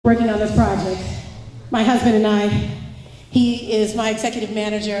working on this project. My husband and I, he is my executive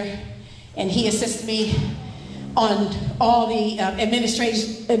manager, and he assists me on all the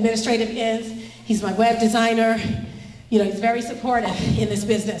administrative ends. He's my web designer. You know, he's very supportive in this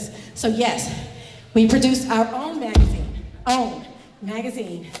business. So yes, we produce our own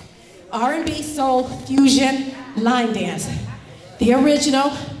magazine, R&B Soul Fusion Line Dance. The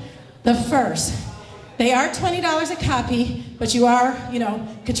original, the first. They are $20 a copy, but you are,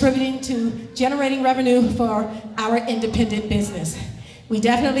 contributing to generating revenue for our independent business. We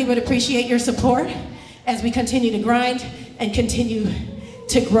definitely would appreciate your support as we continue to grind and continue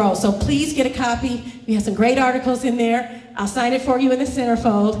to grow. So please get a copy. We have some great articles in there. I'll sign it for you in the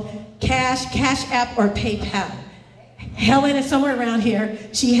centerfold. Cash App, or PayPal. Helen is somewhere around here.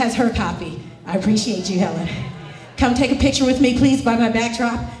 She has her copy. I appreciate you, Helen. Come take a picture with me, please, by my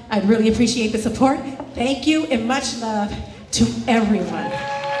backdrop. I'd really appreciate the support. Thank you, and much love to everyone.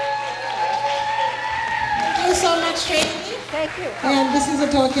 Thank you so much, Traci. Thank you. And this is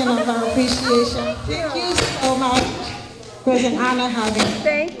a token of our appreciation. Thank you so much. It was an honor having you.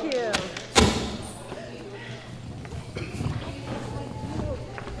 Thank you.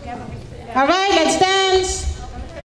 All right, let's stand.